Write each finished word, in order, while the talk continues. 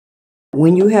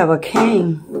When you have a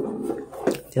cane,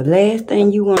 the last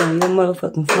thing you want on your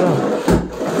motherfucking floor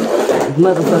is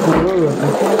motherfucking rug,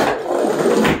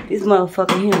 okay? This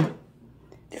motherfucker here.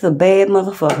 This a bad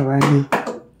motherfucker right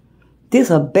here.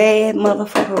 This a bad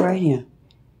motherfucker right here.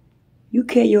 You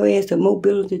carry your ass to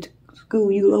mobility to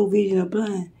school, you low vision or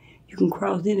blind. You can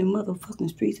cross any motherfucking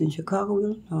streets in Chicago,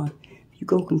 Illinois. You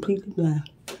go completely blind.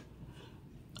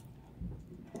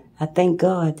 I thank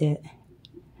God that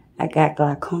I got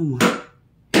glaucoma.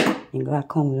 And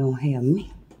glaucoma don't have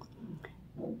me.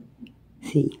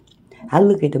 See, I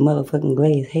look at the motherfucking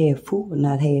glass half full,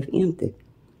 not half empty.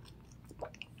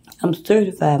 I'm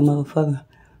certified, motherfucker,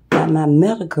 by my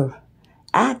medical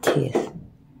eye test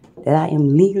that I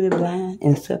am legally blind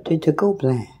and subject to go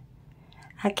blind.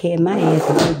 I carry my ass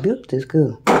to go built to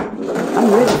school.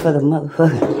 I'm ready for the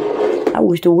motherfucker. I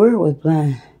wish the world was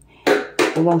blind.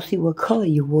 They won't see what color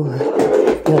you were.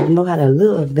 They'll know how to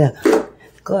love better.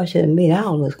 God should have made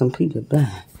all of us completely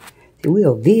blind. See, we're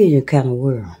a vision kind of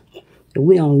world. If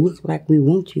we don't look like we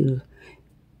want you to,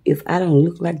 if I don't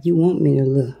look like you want me to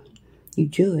look, you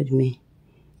judge me.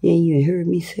 You ain't even heard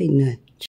me say nothing.